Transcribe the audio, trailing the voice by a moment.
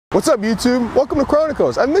What's up YouTube? Welcome to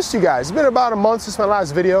Chronicles. I've missed you guys. It's been about a month since my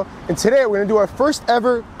last video, and today we're going to do our first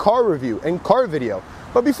ever car review and car video.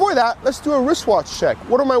 But before that, let's do a wristwatch check.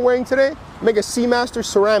 What am I wearing today? Mega Seamaster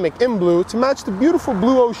ceramic in blue to match the beautiful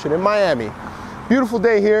blue ocean in Miami. Beautiful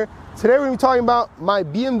day here. Today we're going to be talking about my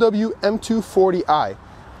BMW M240i.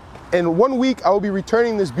 In 1 week, I will be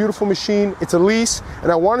returning this beautiful machine. It's a lease, and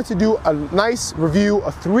I wanted to do a nice review,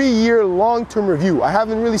 a 3-year long-term review. I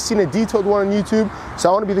haven't really seen a detailed one on YouTube, so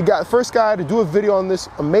I want to be the first guy to do a video on this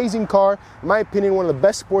amazing car. In my opinion, one of the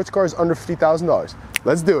best sports cars under $50,000.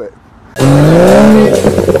 Let's do it.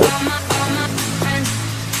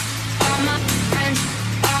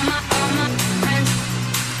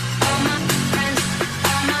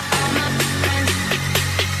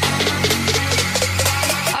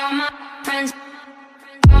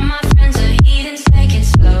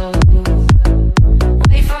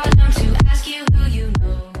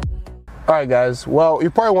 Alright guys, well, you're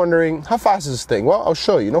probably wondering, how fast is this thing? Well, I'll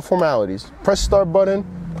show you, no formalities. Press start button,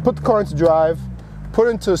 put the car into drive, put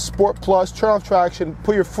it into Sport Plus, turn off traction,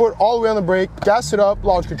 put your foot all the way on the brake, gas it up,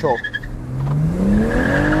 launch control.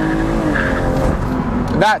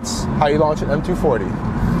 That's how you launch an M240.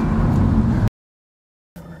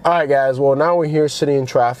 Alright guys, well now we're here sitting in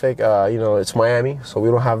traffic. You know, it's Miami, so we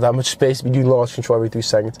don't have that much space. We do launch control every 3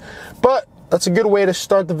 seconds. But that's a good way to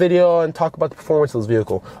start the video and talk about the performance of this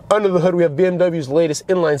vehicle. Under the hood, we have BMW's latest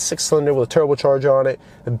inline 6-cylinder with a turbocharger on it,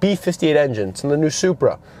 the B58 engine. It's in the new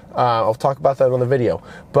Supra. I'll talk about that on the video.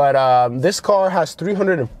 But this car has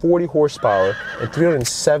 340 horsepower and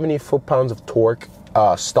 370 foot-pounds of torque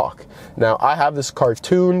stock. Now, I have this car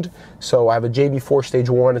tuned, so I have a JB4 Stage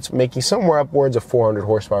 1. It's making somewhere upwards of 400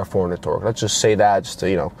 horsepower, 400 torque. Let's just say that, just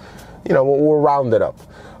to, we'll round it up.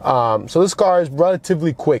 So this car is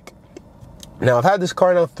relatively quick. Now, I've had this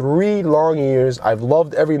car now 3 long years. I've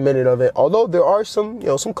loved every minute of it, although there are some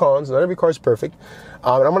cons. Not every car is perfect.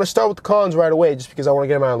 And I'm going to start with the cons right away just because I want to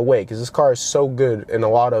get them out of the way, because this car is so good in a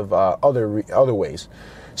lot of other ways.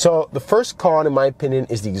 So the first con, in my opinion,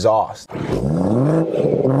 is the exhaust.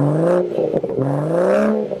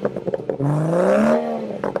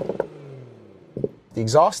 The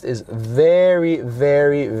exhaust is very,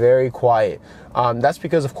 very, very quiet. That's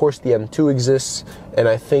because, of course, the M2 exists, and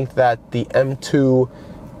I think that the M2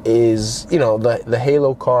 is, the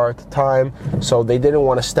halo car at the time, so they didn't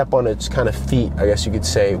want to step on its kind of feet, I guess you could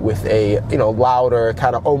say, with a, louder,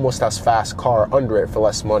 kind of almost as fast car under it for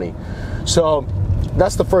less money. So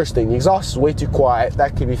that's the first thing. The exhaust is way too quiet.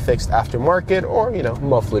 That could be fixed aftermarket or,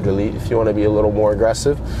 muffler delete if you want to be a little more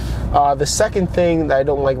aggressive. The second thing that I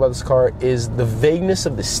don't like about this car is the vagueness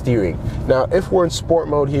of the steering. Now, if we're in sport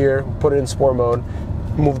mode here, put it in sport mode,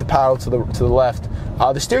 move the paddle to the left,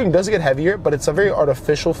 the steering does get heavier, but it's a very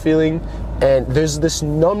artificial feeling, and there's this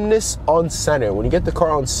numbness on center. When you get the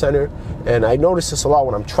car on center, and I notice this a lot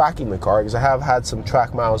when I'm tracking the car, because I have had some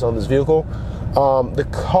track miles on this vehicle, the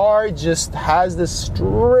car just has this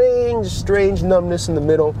strange numbness in the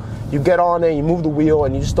middle. You get on it, you move the wheel,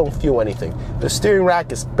 and you just don't feel anything. The steering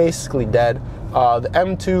rack is basically dead. The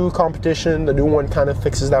M2 competition, the new one, kind of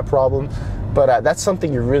fixes that problem, but that's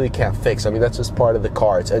something you really can't fix. I mean, that's just part of the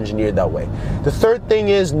car. It's engineered that way. The third thing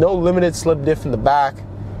is no limited slip diff in the back.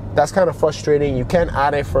 That's kind of frustrating. You can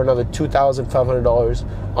add it for another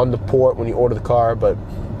 $2,500 on the port when you order the car, but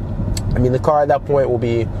I mean, the car at that point will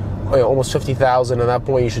be almost $50,000. At that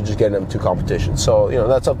point, you should just get an M2 competition. So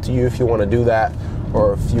that's up to you if you want to do that,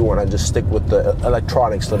 or if you want to just stick with the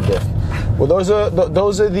electronic slip diff. Well, those are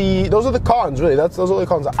the cons, really. Those are the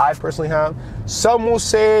cons that I personally have. Some will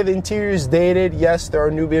say the interior is dated. Yes, there are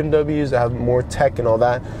new BMWs that have more tech and all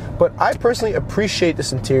that, but I personally appreciate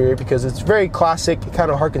this interior because it's very classic. It kind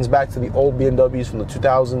of harkens back to the old BMWs from the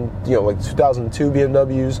 2000, like 2002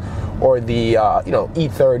 BMWs, or the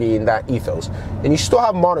E30 and that ethos. And you still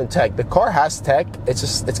have modern tech. The car has tech.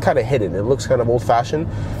 It's kind of hidden. It looks kind of old-fashioned,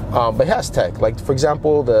 but it has tech. Like, for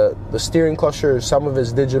example, the steering cluster, some of it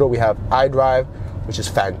is digital. We have iDrive, which is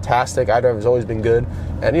fantastic. iDrive has always been good,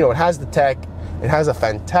 and it has the tech. It has a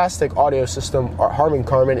fantastic audio system. Harman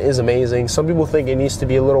Kardon is amazing. Some people think it needs to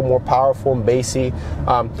be a little more powerful and bassy.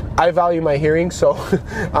 I value my hearing, so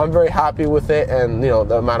I'm very happy with it, and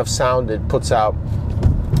the amount of sound it puts out.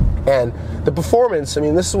 And the performance, I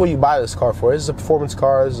mean, this is what you buy this car for. This is a performance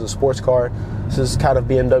car, this is a sports car. This is kind of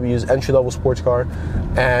BMW's entry-level sports car.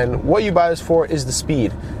 And what you buy this for is the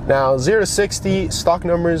speed. Now, 0 to 60, stock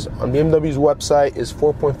numbers on BMW's website is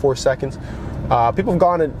 4.4 seconds. People have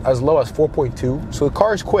gone as low as 4.2. So the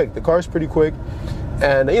car is quick. The car is pretty quick.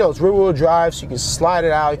 And, it's rear-wheel drive, so you can slide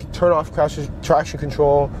it out. You can turn off traction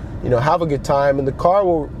control. have a good time, and the car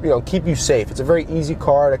will, keep you safe. It's a very easy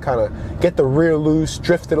car to kind of get the rear loose,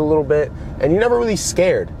 drift it a little bit, and you're never really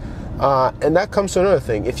scared. And that comes to another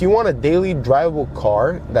thing. If you want a daily drivable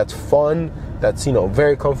car that's fun, that's,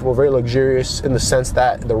 very comfortable, very luxurious in the sense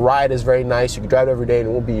that the ride is very nice, you can drive it every day and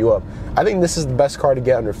it won't beat you up, I think this is the best car to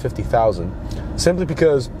get under $50,000. Simply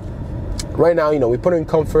because right now, we put in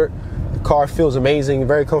comfort, the car feels amazing,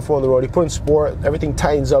 very comfortable on the road. You put in sport, everything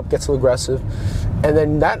tightens up, gets a little aggressive. And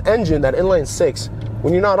then that engine, that inline six,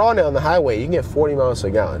 when you're not on it on the highway, you can get 40 miles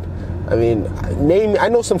a gallon. I mean, I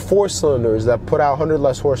know some 4-cylinders that put out 100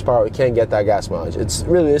 less horsepower, you can't get that gas mileage. It's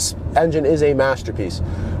really, this engine is a masterpiece.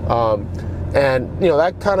 And,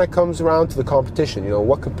 that kind of comes around to the competition.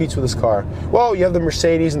 What competes with this car? Well, you have the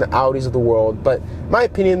Mercedes and the Audis of the world, but in my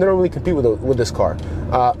opinion, they don't really compete with this car.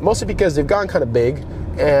 Mostly because they've gotten kind of big,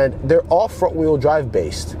 and they're all front-wheel drive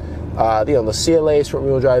based. The CLA is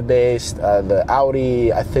front-wheel drive based. The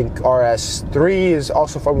Audi, I think RS3 is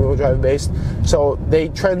also front-wheel drive based. So they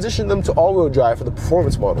transitioned them to all-wheel drive for the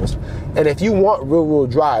performance models. And if you want rear-wheel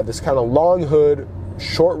drive, this kind of long hood,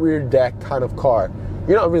 short rear deck kind of car,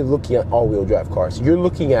 you're not really looking at all-wheel drive cars. You're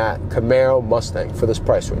looking at Camaro, Mustang for this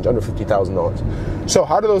price range, under $50,000. So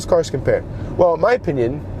how do those cars compare? Well, in my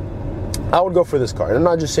opinion, I would go for this car. And I'm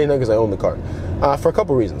not just saying that because I own the car. For a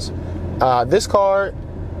couple reasons. This car,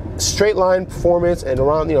 straight line performance and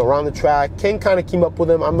around the track, can kind of keep up with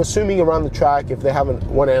them. I'm assuming around the track, if they haven't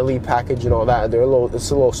won an elite package and all that, it's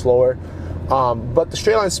a little slower. But the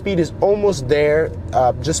straight line speed is almost there,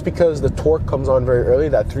 just because the torque comes on very early.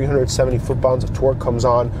 That 370 foot-pounds of torque comes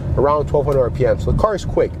on around 1200 RPM. So the car is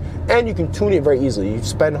quick, and you can tune it very easily. You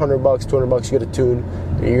spend $100, $200, you get a tune,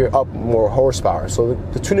 you're up more horsepower. So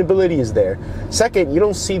the tunability is there. Second, you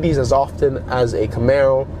don't see these as often as a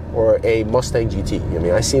Camaro or a Mustang GT. I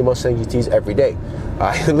mean, I see Mustang GTs every day.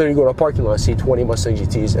 I literally go to a parking lot, I see 20 Mustang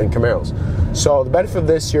GTs and Camaros. So the benefit of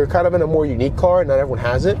this, you're kind of in a more unique car, not everyone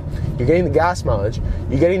has it. You're getting the gas mileage,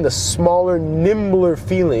 you're getting the smaller, nimbler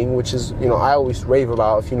feeling, which is, I always rave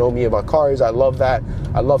about. If you know me about cars, I love that.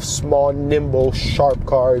 I love small, nimble, sharp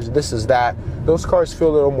cars. This is that. Those cars feel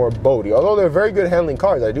a little more boaty. Although they're very good handling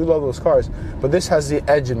cars, I do love those cars, but this has the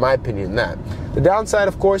edge, in my opinion, in that. The downside,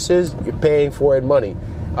 of course, is you're paying for it money.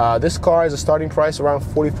 This car has a starting price around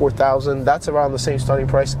 $44,000. That's around the same starting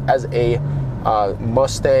price as a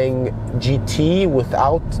Mustang GT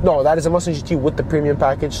without. No, that is a Mustang GT with the premium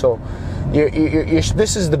package. So,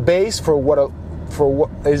 this is the base for what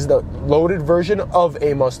is the loaded version of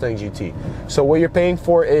a Mustang GT. So what you're paying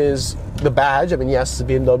for is the badge. I mean, yes, it's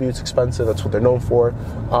a BMW. It's expensive. That's what they're known for.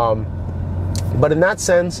 But in that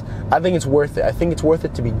sense, I think it's worth it. I think it's worth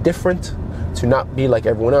it to be different, to not be like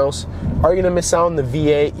everyone else. Are you gonna miss out on the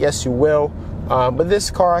V8? Yes, you will. But this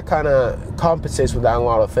car kind of compensates with that in a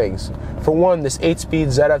lot of things. For one, this 8-speed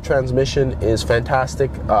ZF transmission is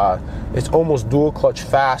fantastic. It's almost dual clutch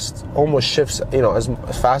fast, almost shifts, as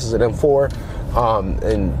fast as an M4.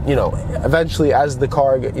 And eventually, as the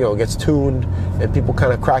car gets tuned and people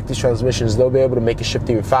kind of crack these transmissions, they'll be able to make it shift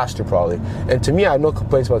even faster probably. And to me, I have no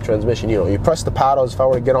complaints about transmission. You press the paddles. If I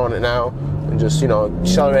were to get on it now and just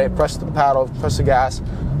accelerate, press the paddle, press the gas,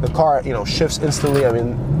 the car shifts instantly. I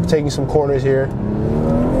mean, taking some corners here.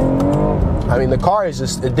 I mean, the car is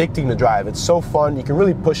just addicting to drive. It's so fun. You can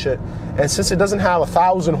really push it. And since it doesn't have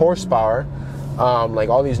 1,000 horsepower, like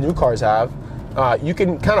all these new cars have, you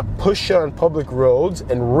can kind of push it on public roads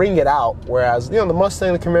and ring it out. Whereas, the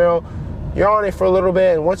Mustang, the Camaro, you're on it for a little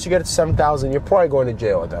bit, and once you get to 7,000, you're probably going to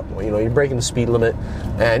jail at that point. You're breaking the speed limit,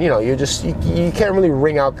 and you can't really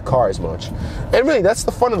ring out the car as much. And really, that's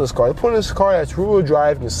the fun of this car. The point of this car is it's rear-wheel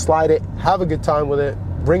drive. You can slide it, have a good time with it,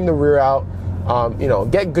 bring the rear out,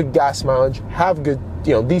 get good gas mileage, have good,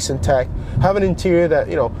 decent tech, have an interior that,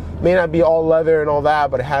 may not be all leather and all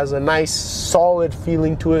that, but it has a nice, solid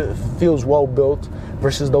feeling to it. It feels well built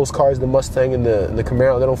versus those cars, the Mustang and the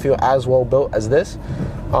Camaro. They don't feel as well built as this.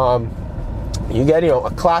 You get,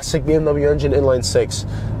 a classic BMW engine inline six.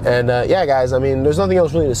 And yeah, guys, I mean, there's nothing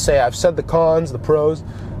else really to say. I've said the cons, the pros.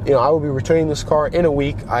 I will be returning this car in a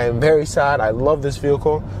week. I am very sad. I love this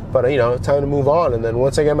vehicle, but time to move on. And then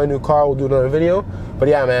once I get my new car, we'll do another video. But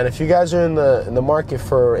yeah, man, if you guys are in the market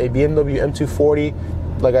for a BMW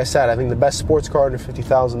M240, like I said, I think the best sports car under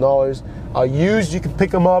 $50,000. Used, you can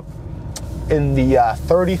pick them up in the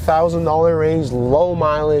 $30,000 range, low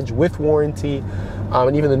mileage with warranty.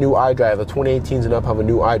 And even the new iDrive, the 2018s and up have a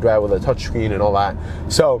new iDrive with a touchscreen and all that.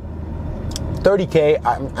 So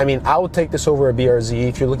 $30K, I mean, I would take this over a BRZ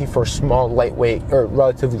if you're looking for a small, lightweight, or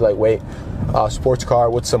relatively lightweight sports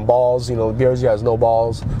car with some balls. The BRZ has no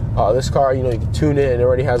balls. This car, you can tune it and it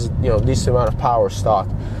already has, a decent amount of power stock.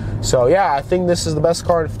 So yeah, I think this is the best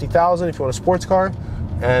car in 50,000 if you want a sports car.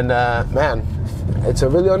 And man, it's a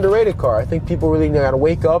really underrated car. I think people really gotta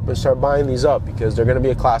wake up and start buying these up, because they're gonna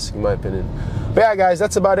be a classic in my opinion. But yeah, guys,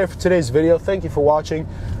 that's about it for today's video. Thank you for watching.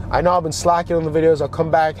 I know I've been slacking on the videos. I'll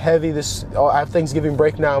come back heavy I have Thanksgiving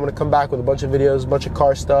break now. I'm gonna come back with a bunch of videos, a bunch of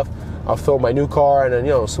car stuff. I'll film my new car, and then,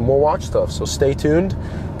 you know, some more watch stuff. So stay tuned.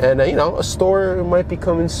 And you know, a store might be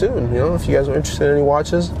coming soon. You know, if you guys are interested in any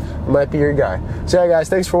watches, it might be your guy. So yeah, guys,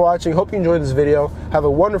 thanks for watching. Hope you enjoyed this video. Have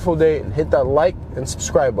a wonderful day, and hit that like and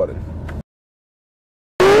subscribe button.